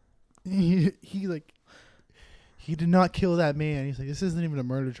 dude. He did not kill that man. He's like, this isn't even a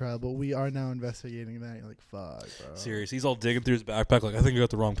murder trial, but we are now investigating that. You're like, fuck, bro. Serious. He's all digging through his backpack like, I think you got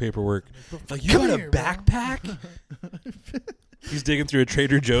the wrong paperwork. Like, you Come got here, a bro. backpack? He's digging through a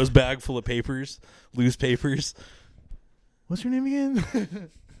Trader Joe's bag full of papers, loose papers. What's your name again?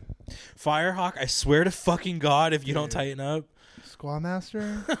 Firehawk, I swear to fucking God, if you don't tighten up. Squaw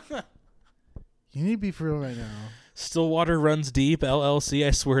Master? You need to be for real right now. Stillwater runs deep, LLC.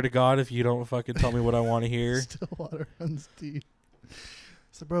 I swear to God, if you don't fucking tell me what I want to hear. Stillwater runs deep.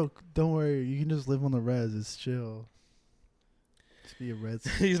 So, bro, don't worry. You can just live on the res. It's chill. Just be a red.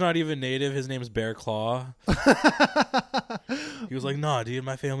 He's not even native. His name's Bear Claw. He was like, nah, dude,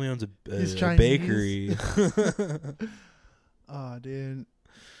 my family owns a bakery. Oh, dude.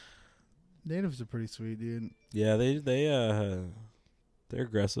 Natives are pretty sweet, dude. Yeah, they're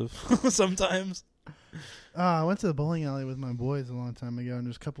aggressive sometimes. I went to the bowling alley with my boys a long time ago, and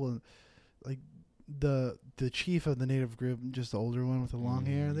there's a couple of, like, the chief of the native group, just the older one with the long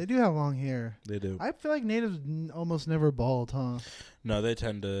hair. They do have long hair. They do. I feel like natives almost never bald, huh? No, they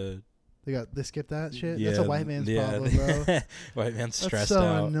tend to. They skip that shit. Yeah, That's a white man's problem, bro. White man's That's stressed so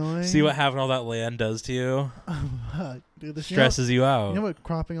out. annoying. See what having all that land does to you? Dude, Stresses you out. You know what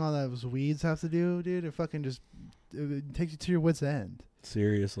cropping all those weeds have to do, dude? It fucking just it takes you to your wit's end.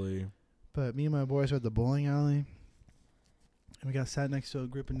 Seriously. But me and my boys were at the bowling alley, and we got sat next to a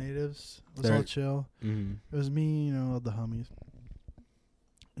group of natives. It was all chill. Mm-hmm. It was me, all the homies,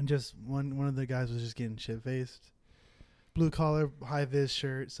 and just one of the guys was just getting shit faced. Blue collar, high vis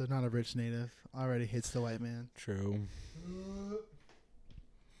shirt, so not a rich native. Already hits the white man. True.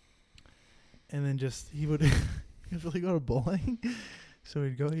 And then he would really go to bowling. So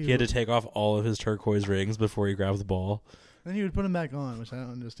he'd go. He had to take off all of his turquoise rings before he grabbed the ball. Then he would put them back on, which I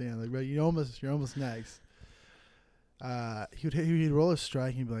don't understand. Like, bro, you're almost next. He'd roll a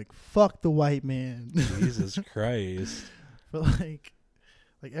strike and he'd be like, "Fuck the white man." Jesus Christ. But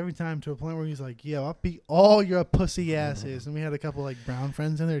like every time, to a point where he's like, "Yo, I'll beat all your pussy asses." And we had a couple like brown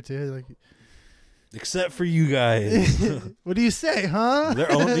friends in there too. Like, except for you guys. what do you say, huh?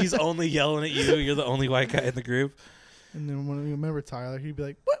 He's only yelling at you. You're the only white guy in the group. And then when we remember Tyler, he'd be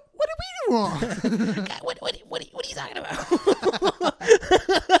like, "What did we do wrong?" God, what are you talking about?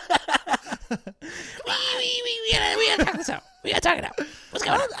 we gotta talk this out. We gotta talk it out. What's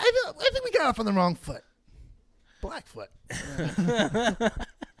going on? I think we got off on the wrong foot. Black foot.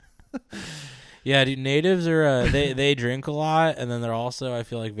 Yeah, dude, natives are they drink a lot, and then they're also, I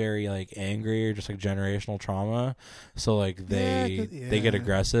feel like, very like angry or just like generational trauma. So like they get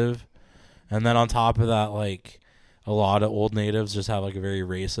aggressive, and then on top of that, like a lot of old natives just have like a very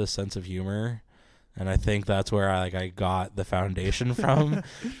racist sense of humor, and I think that's where I got the foundation from.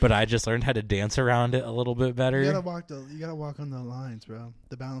 But I just learned how to dance around it a little bit better. You gotta walk on the lines, bro.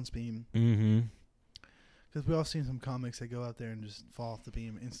 The balance beam. Mm-hmm. Because we all seen some comics that go out there and just fall off the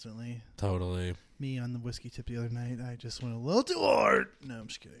beam instantly. Totally. Me on the whiskey tip the other night, I just went a little too hard. No, I'm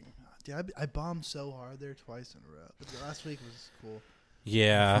just kidding. Dude, I bombed so hard there twice in a row. But the last week was cool.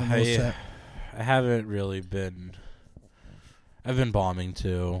 Yeah, I haven't really been. I've been bombing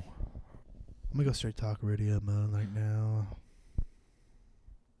too. I'm gonna go straight talk radio mode right now.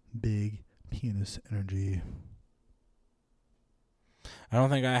 Big penis energy. I don't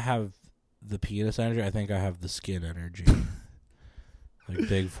think I have the penis energy. I think I have the skin energy. Like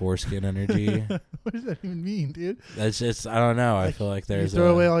big foreskin energy. What does that even mean, dude? That's just, I don't know. Like, I feel like there's you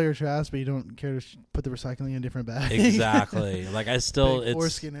throw away all your trash, but you don't care to put the recycling in a different bag. Exactly. Like I still, big it's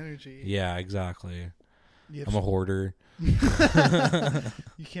foreskin energy. Yeah, exactly. You I'm a hoarder. You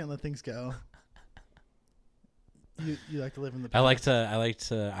can't let things go. You like to live in the past. I like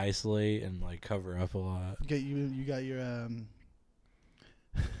to isolate and like cover up a lot. You got your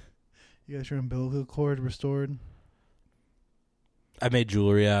you got your umbilical cord restored. I made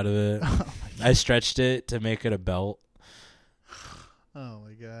jewelry out of it. Oh I stretched it to make it a belt. Oh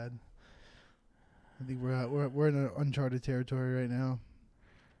my god! I think we're in uncharted territory right now.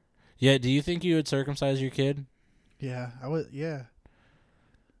 Yeah. Do you think you would circumcise your kid? Yeah, I would. Yeah,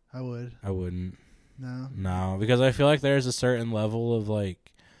 I would. I wouldn't. No, because I feel like there's a certain level of like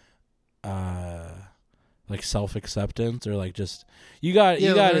self-acceptance, or like just you got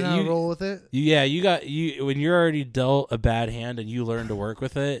to roll with it. When you're already dealt a bad hand and you learn to work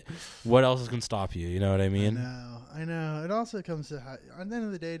with it, what else is gonna stop you? You know what I mean? I know. It also comes to at the end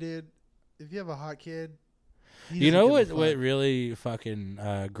of the day, dude. If you have a hot kid, you know what really fucking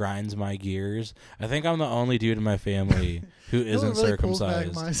grinds my gears? I think I'm the only dude in my family who isn't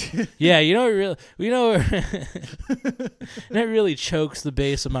circumcised. Yeah, you know what that really chokes the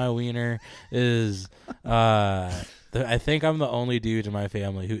base of my wiener is I think I'm the only dude in my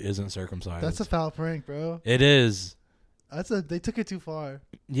family who isn't circumcised. That's a foul prank, bro. It is. They took it too far.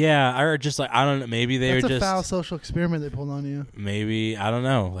 Yeah, or just like, I don't know, maybe That's a foul social experiment they pulled on you. Maybe, I don't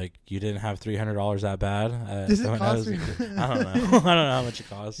know, like you didn't have $300 that bad. Does it cost you? I don't know. I don't know how much it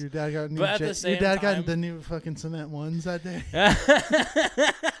costs. Your dad got got the new fucking cement ones that day.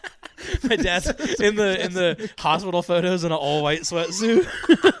 My dad's in the hospital photos in an all white sweatsuit.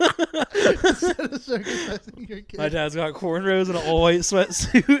 Instead of circumcising your kid. My dad's got cornrows in an all white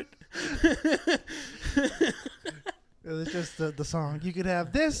sweatsuit. It was just the song. You could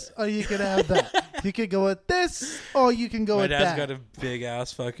have this, or you could have that. You could go with this, or you can go with that. My dad's got a big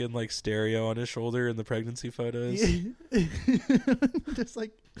ass fucking like stereo on his shoulder in the pregnancy photos. Just like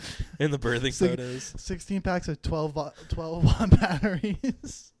in the birthing photos. 16 packs of 12 watt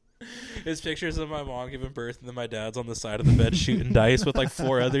batteries. His pictures of my mom giving birth, and then my dad's on the side of the bed shooting dice with like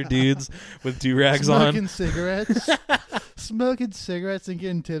 4 other dudes with do-rags Smoking cigarettes and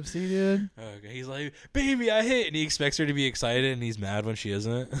getting tipsy, dude. Okay, he's like, baby, I hit, and he expects her to be excited, and he's mad when she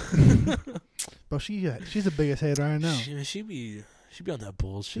isn't. Bro, she's the biggest hater I know. She be on that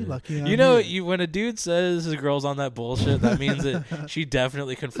bullshit. She lucky. You know, when a dude says his girl's on that bullshit, that means that she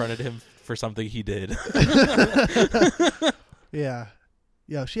definitely confronted him for something he did. Yeah.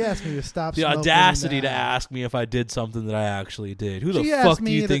 Yo, she asked me to stop the smoking. The audacity to ask me if I did something that I actually did. Who the fuck do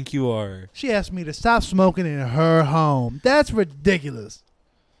you think you are? She asked me to stop smoking in her home. That's ridiculous.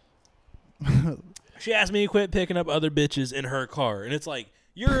 She asked me to quit picking up other bitches in her car. And it's like,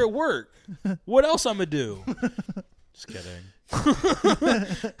 you're at work. What else I'm going to do? Just kidding.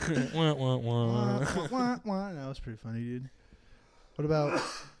 That was pretty funny, dude. What about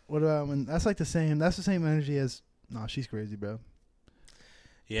when that's the same energy as, nah, she's crazy, bro.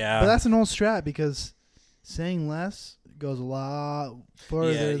 Yeah. But that's an old strat because saying less goes a lot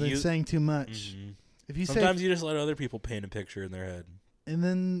further than saying too much. Mm-hmm. If you Sometimes you just let other people paint a picture in their head. And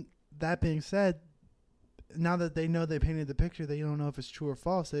then that being said, now that they know they painted the picture, they don't know if it's true or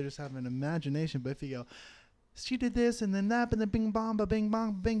false. They just have an imagination. But if you go, she did this and then that, and then bing bong, ba bing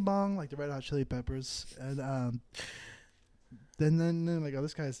bong, bing bong, like the Red Hot Chili Peppers, and then like, oh,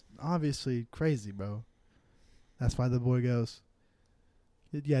 this guy's obviously crazy, bro. That's why the boy goes,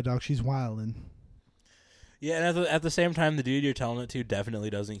 yeah, dog, she's wildin'. Yeah, and at the same time, the dude you're telling it to definitely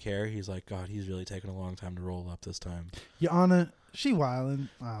doesn't care. He's like, God, he's really taking a long time to roll up this time. Your Honor, she wildin'.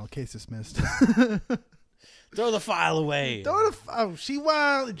 Wow, case dismissed. Throw the file away. She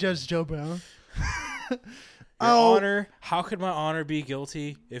wild. Judge Joe Brown. Your Honor, how could my honor be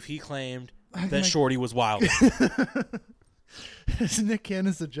guilty if he claimed that Shorty was wild? Is Nick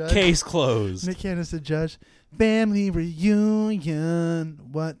Cannon's the judge? Case closed. Nick Cannon's the judge. Family reunion.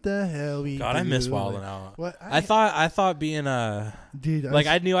 What the hell we God, do? I miss Wildin' Out. What I thought being dude,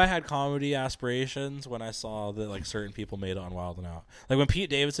 I knew I had comedy aspirations when I saw that like certain people made it on Wildin' Out. Like when Pete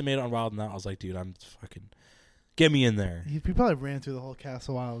Davidson made it on Wildin' Out, I was like, dude, I'm fucking get me in there. he probably ran through the whole cast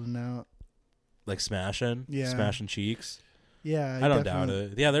a while now. Like smashing cheeks. Yeah, I don't doubt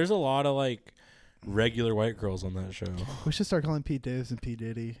it. Yeah, there's a lot of like regular white girls on that show. We should start calling Pete Davidson P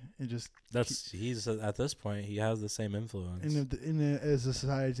Diddy and just he's at this point he has the same influence as a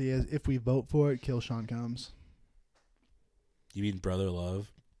society as if we vote for it, kill Sean Combs. You mean brother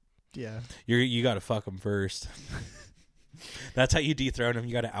love? Yeah, you got to fuck him first. That's how you dethrone him.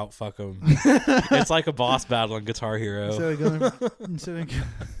 You got to out fuck him. It's like a boss battle in Guitar Hero.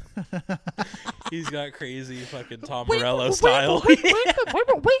 He's got crazy fucking Tom Morello style.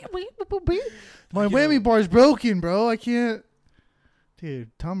 My whammy bar's broken, bro. I can't.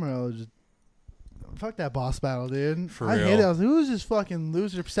 Dude, Tom Morello just fuck that boss battle, dude. For I real. hate it. I was like, who's this fucking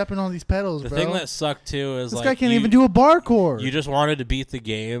loser stepping on these pedals, The bro? thing that sucked too is this like guy can't even do a bar chord. You just wanted to beat the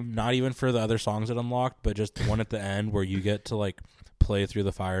game, not even for the other songs that unlocked, but just the one at the end where you get to like play through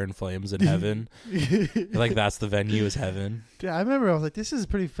the fire and flames in heaven. Like that's the venue is heaven. Dude, I remember I was like, this is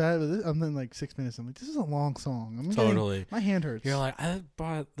pretty fat. But I'm in like 6 minutes. I'm like, this is a long song. Totally. My hand hurts. You're like, I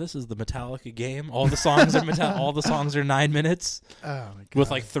bought this is the Metallica game. All the songs are all the songs are 9 minutes. Oh my God.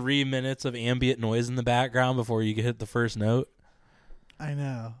 With like 3 minutes of ambient noise in the background before you hit the first note. I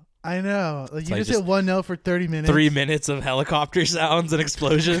know. Like you like just just hit one note for 30 minutes. 3 minutes of helicopter sounds and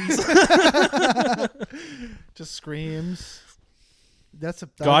explosions. Just screams.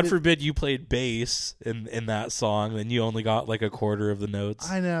 God forbid you played bass in that song, then you only got like a quarter of the notes.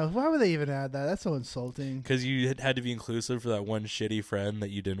 I know. Why would they even add that? That's so insulting. Because you had to be inclusive for that one shitty friend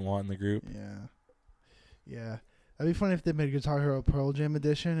that you didn't want in the group. Yeah. That'd be funny if they made Guitar Hero Pearl Jam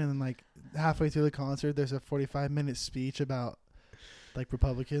edition, and then like halfway through the concert, there's a 45-minute speech about like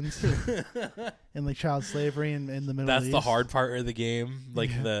Republicans and like child slavery in the Middle East. That's the hard part of the game.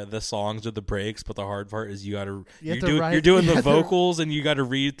 Like the songs are the breaks, but the hard part is you're doing the vocals and you got to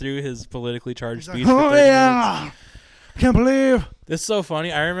read through his politically charged speech. Like, for 30 minutes. Can't believe. It's so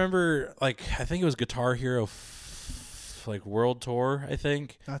funny. I remember like I think it was Guitar Hero like World Tour. I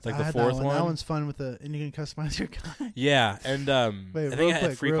think like the fourth one. That one's fun and you can customize your guy. Yeah, and Wait, I think I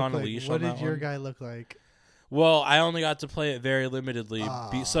had Freak on a Leash. What on did that your one. guy look like? Well, I only got to play it very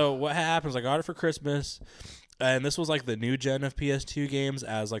limitedly. So what happens, I got it for Christmas, and this was like the new gen of PS2 games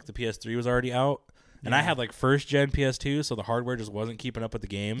as like the PS3 was already out. And I had like first gen PS2, so the hardware just wasn't keeping up with the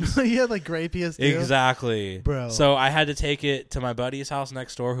games. You had like gray PS2? Exactly. Bro. So I had to take it to my buddy's house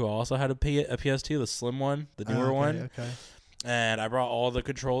next door who also had a PS2, the slim one, the newer one. Okay. And I brought all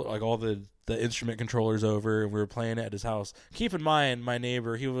the all the instrument controllers over, and we were playing it at his house. Keep in mind, my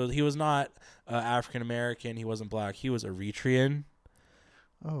neighbor, he was not African American. He wasn't black. He was Eritrean.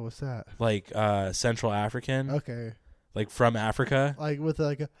 Oh, what's that? Like Central African. Okay. Like from Africa. Like with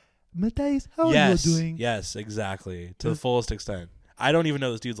like a Matthias, how yes, are you doing? Yes, exactly. To the fullest extent. I don't even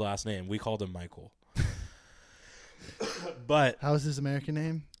know this dude's last name. We called him Michael. But how's his American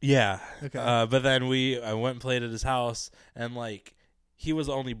name? Yeah. Okay. But then I went and played at his house, and like he was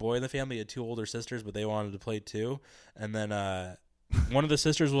the only boy in the family. He had 2 older sisters, but they wanted to play too. And then one of the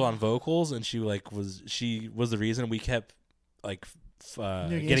sisters was on vocals, and she was the reason we kept like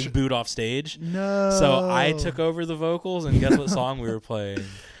getting booed off stage. No. So I took over the vocals, and guess what song we were playing?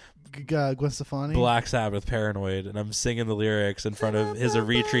 Gwen Stefani? Black Sabbath, Paranoid, and I'm singing the lyrics in front of his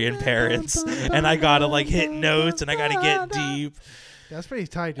Eritrean parents, and I gotta like hit notes, and I gotta get deep. That's pretty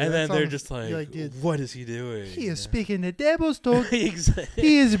tight, dude. And then That they're song- just like, you're dude, what is he doing? he is speaking the devil's talk. Exactly.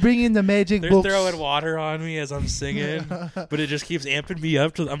 He is bringing the magic They're books. throwing water on me as I'm singing, but it just keeps amping me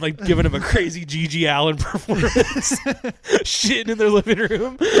up. I'm like giving him a crazy G.G. Allen performance, shitting in their living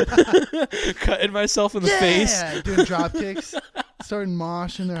room, cutting myself in the face. Doing drop kicks, starting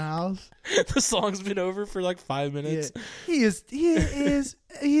mosh in their house. The song's been over for like 5 minutes. Yeah. He needs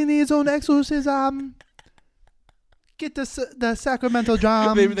his own exorcism. Get the Sacramento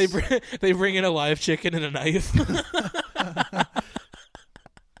drums. They bring in a live chicken and a knife.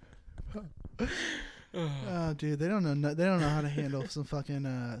 Oh, dude, they don't know how to handle some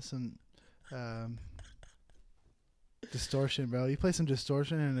fucking distortion, bro. You play some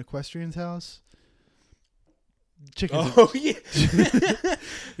distortion in an equestrian's house. Chickens. Oh yeah.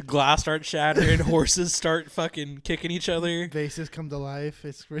 Glass starts shattering. Horses start fucking kicking each other. Vases come to life.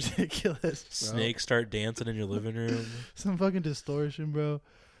 It's ridiculous. Bro. Snakes start dancing in your living room. Some fucking distortion, bro.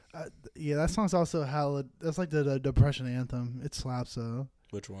 Yeah, that song's also hella. That's like the depression anthem. It slaps though.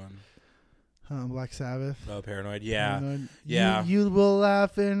 Which one? Black Sabbath. Oh, Paranoid. Yeah. Paranoid. Yeah. You will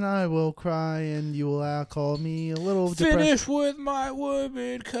laugh and I will cry and you will call me a little Finish with my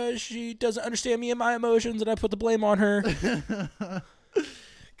woman because she doesn't understand me and my emotions, and I put the blame on her.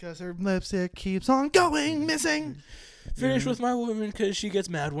 Because her lipstick keeps on going missing. Finish with my woman because she gets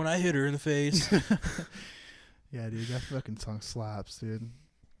mad when I hit her in the face. Yeah, dude, that fucking song slaps, dude.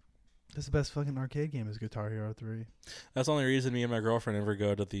 That's the best fucking arcade game is Guitar Hero 3. That's the only reason me and my girlfriend ever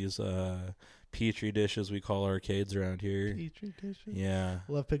go to these Petri dishes we call arcades around here. Petri dishes? Yeah.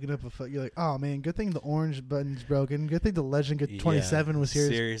 Love picking up you're like, oh man, good thing the orange button's broken. Good thing the Legend 27 was here.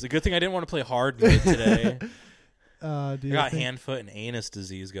 Seriously. Good thing I didn't want to play hard mode today. Dude, I got hand, foot, and anus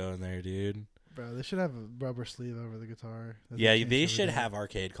disease going there, dude. Bro, they should have a rubber sleeve over the guitar. Yeah, they should have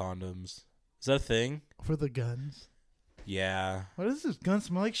arcade condoms. Is that a thing? For the guns? Yeah. What does this gun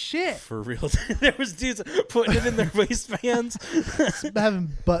smell like? Shit. For real. There was dudes putting it in their waistbands.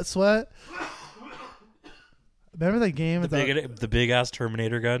 Having butt sweat. Remember that game? The big ass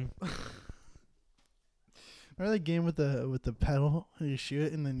Terminator gun? Remember that game with the pedal? You shoot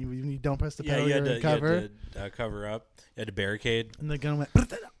it and then you don't press the pedal, you had to cover. Cover up. You had to barricade. And the gun went...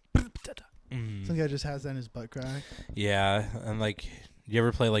 Some guy just has that in his butt crack. Yeah. And like, you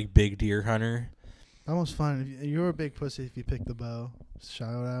ever play like Big Deer Hunter? That was fun. You were a big pussy if you picked the bow.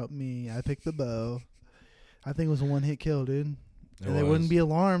 Shout out me. I picked the bow. I think it was a one-hit kill, dude. And they wouldn't be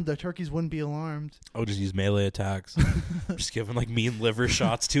alarmed. The turkeys wouldn't be alarmed. Oh, just use melee attacks. Just giving like mean liver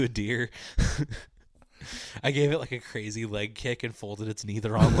shots to a deer. I gave it like a crazy leg kick and folded its knee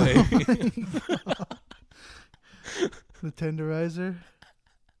the wrong way. The tenderizer.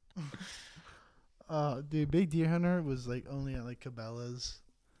 Dude, Big Deer Hunter was like only at like Cabela's.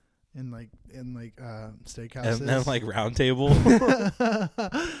 In steakhouses. And then like Round Table.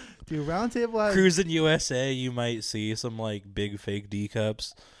 Dude, Round Table has... Cruising USA, you might see some like big fake D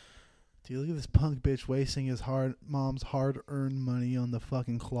cups. Dude, look at this punk bitch wasting his mom's hard-earned money on the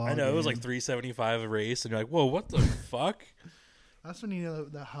fucking claw. I know, game. it was like $3.75 a race, and you're like, whoa, what the fuck? That's when you know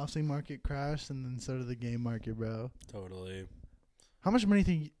the housing market crashed, and then so did the game market, bro. Totally. How much money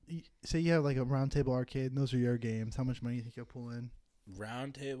do you think... Say you have like a Round Table arcade, and those are your games. How much money do you think you'll pull in?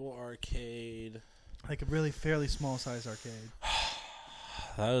 Round Table arcade, like a really fairly small size arcade.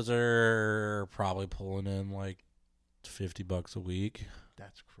 Those are probably pulling in like $50 a week.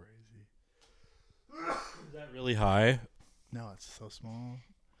 That's crazy. Is that really high? No, it's so small.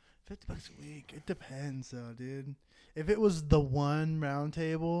 $50 a week. It depends though, dude. If it was the one Round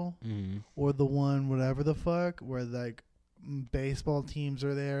Table or the one whatever the fuck where like baseball teams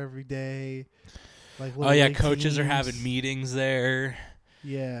are there every day. Like coaches teams. are having meetings there.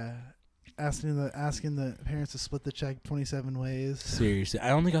 Yeah, asking the parents to split the check 27 ways. Seriously, I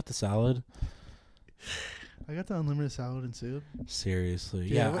only got the salad. I got the unlimited salad and soup. Seriously,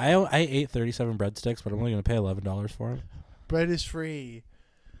 yeah. I ate 37 breadsticks, but I'm only gonna pay $11 for them. Bread is free.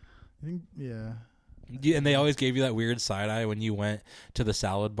 Yeah. And they always gave you that weird side eye when you went to the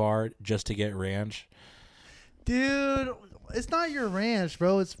salad bar just to get ranch. Dude, it's not your ranch,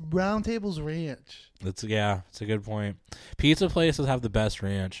 bro. It's Round Table's ranch. It's a good point. Pizza places have the best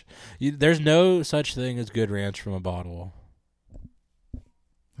ranch. There's no such thing as good ranch from a bottle.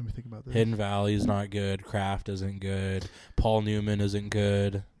 Let me think about this. Hidden Valley's not good. Kraft isn't good. Paul Newman isn't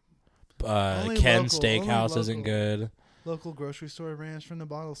good. Ken Steakhouse isn't good. Local grocery store ranch from the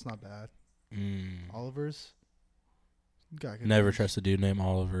bottle, it's not bad. Oliver's. Never trust a dude named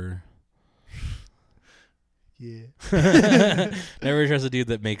Oliver. Yeah. Never trust a dude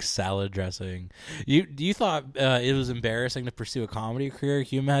that makes salad dressing. You thought it was embarrassing to pursue a comedy career?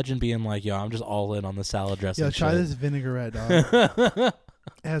 Can you imagine being like, yo, I'm just all in on the salad dressing? Yo, try this vinaigrette, dog. It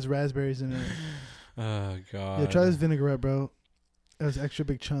has raspberries in it. Oh, God. Yeah, try this vinaigrette, bro. It has extra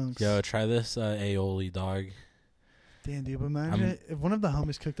big chunks. Yo, try this aioli, dog. Damn, dude, but imagine if one of the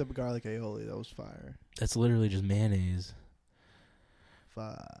homies cooked up a garlic aioli. That was fire. That's literally just mayonnaise.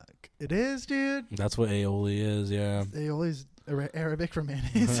 Fuck. It is, dude. That's what aioli is, yeah. Aioli's Arabic for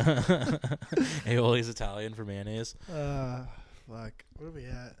mayonnaise. Aioli's Italian for mayonnaise. Fuck. Where are we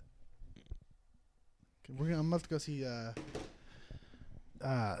at? I'm about to go see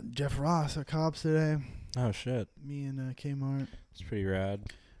Jeff Ross at Cobb's today. Oh, shit. Me and Kmart. It's pretty rad.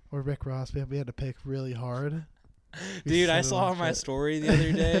 Or Rick Ross. We had to pick really hard. Dude, I saw on my story the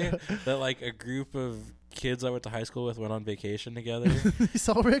other day that like a group of kids I went to high school with went on vacation together. You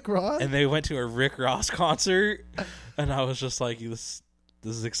saw Rick Ross? And they went to a Rick Ross concert. And I was just like, this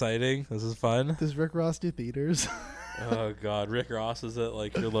is exciting. This is fun. Does Rick Ross do theaters? Oh God, Rick Ross is at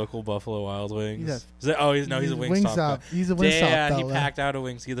like your local Buffalo Wild Wings. He's Is that, he's a Wingstop guy. He's a Wingstop. Yeah, he fella. packed out a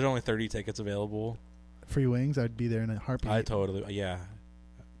wings. There's only 30 tickets available. Free wings. I'd be there in a heartbeat. I totally, yeah.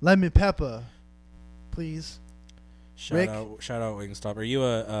 Lemon pepper, please. Shout out Wingstop. Are you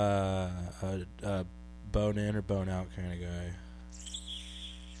a bone in or bone out kind of guy?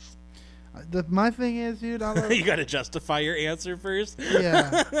 My thing is, dude, I love, You got to justify your answer first.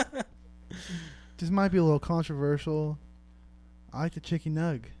 yeah. This might be a little controversial. I like the chicken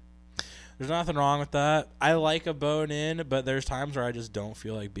nug. There's nothing wrong with that. I like a bone in, but there's times where I just don't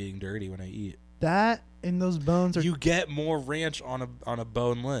feel like being dirty when I eat. That and those bones are, You get more ranch on a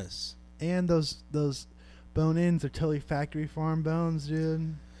boneless. and those bone ins are totally factory farm bones,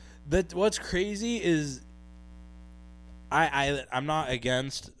 dude. What's crazy is I'm not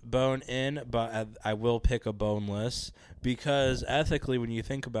against bone in, but I will pick a boneless because ethically, when you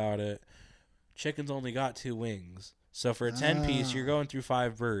think about it, chicken's only got 2 wings. So for a 10-piece, you're going through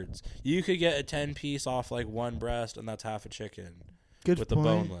 5 birds. You could get a 10-piece off like 1 breast, and that's half a chicken. Good with point. the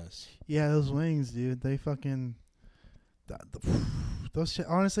boneless. Yeah, those wings, dude. They fucking those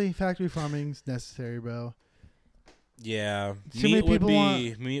honestly, factory farming's necessary, bro. Yeah, Too many people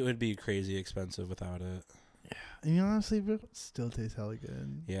meat would be crazy expensive without it. And you honestly, bro, it still tastes hella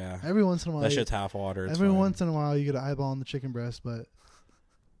good. Yeah, Every once in a while, that shit's half water. It's every fine. once in a while, you get an eyeball on the chicken breast, but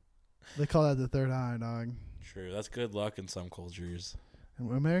they call that the third eye, dog. True, that's good luck in some cultures.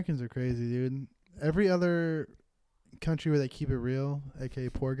 And Americans are crazy, dude. Every other country where they keep it real, aka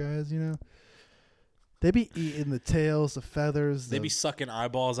poor guys, you know, they be eating the tails, the feathers. They be sucking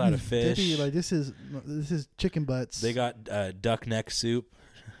eyeballs out of fish. They be like, this is chicken butts. They got duck neck soup.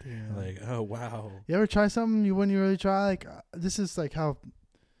 Damn. Like, oh wow. You ever try something you wouldn't really try? Like, this is like how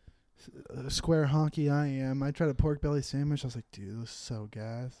square honky I am. I tried a pork belly sandwich. I was like, dude, this is so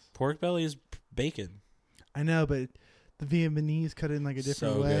gas. Pork belly is bacon. I know, but the Vietnamese cut it in like a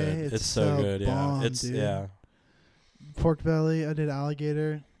different So way. good. It's so good. bomb, Yeah, it's dude. yeah. Pork belly. I did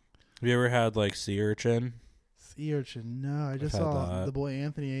alligator. Have you ever had like sea urchin? Sea urchin. No, I just had saw that. the boy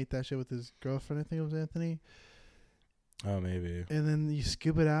Anthony ate that shit with his girlfriend. I think it was Anthony. Oh, maybe. And then you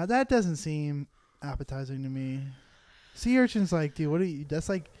scoop it out. That doesn't seem appetizing to me. Sea urchin's like, dude, what are you? That's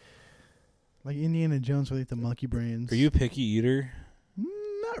like Indiana Jones with the monkey brains. Are you a picky eater?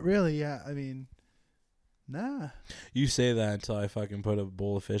 Not really. Yeah, I mean, nah. You say that until I fucking put a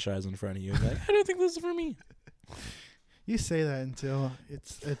bowl of fish eyes in front of you. And like, I don't think this is for me. You say that until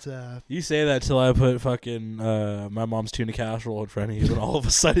it's You say that till I put fucking my mom's tuna casserole in front of you, and all of a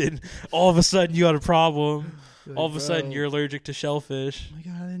sudden you got a problem. like, All of a sudden bro. you're allergic to shellfish. Oh my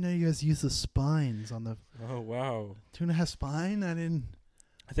god, I didn't know you guys use the spines on the Oh wow! tuna has spine. I didn't.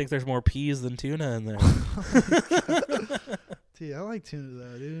 I think there's more peas than tuna in there. Dude, I like tuna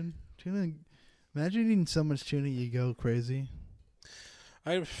though, dude. Tuna. Imagine eating so much tuna, you go crazy.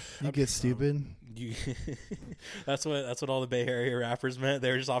 You get stupid. That's what all the Bay Area rappers meant.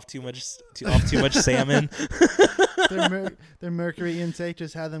 They were just off too much salmon. Their mercury intake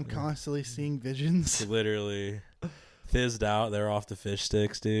just had them constantly seeing visions. Literally thizzed out. They were off the fish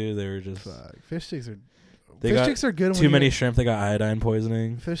sticks, dude. They were just Fuck. Fish sticks are. They Fish got sticks are good. too many shrimp. They got iodine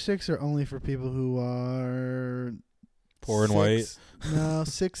poisoning. Fish sticks are only for people who are Poor and white. No,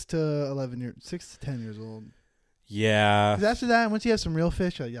 6 to 10 years old. Yeah. 'Cause after that, once you have some real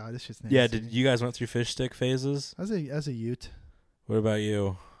fish, you're like, yeah, this shit's nasty. Yeah. Did you guys went through fish stick phases? As a Ute. What about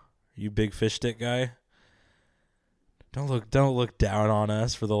you? You big fish stick guy? Don't look down on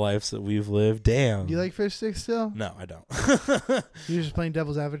us for the lives that we've lived. Damn. Do you like fish sticks still? No, I don't. You're just playing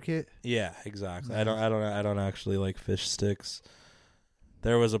devil's advocate. Yeah, exactly. Nice. I don't actually like fish sticks.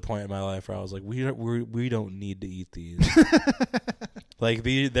 There was a point in my life where I was like, we don't need to eat these. Like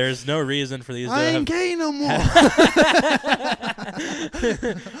there's no reason for these. I ain't gay no more.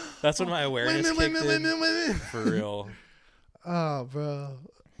 That's when my awareness kicked in. Women. For real. Oh, bro.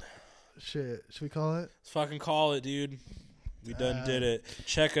 Shit. Should we call it? Let's fucking call it, dude. We done did it.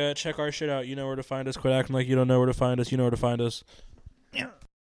 Check our shit out. You know where to find us. Quit acting like you don't know where to find us. You know where to find us.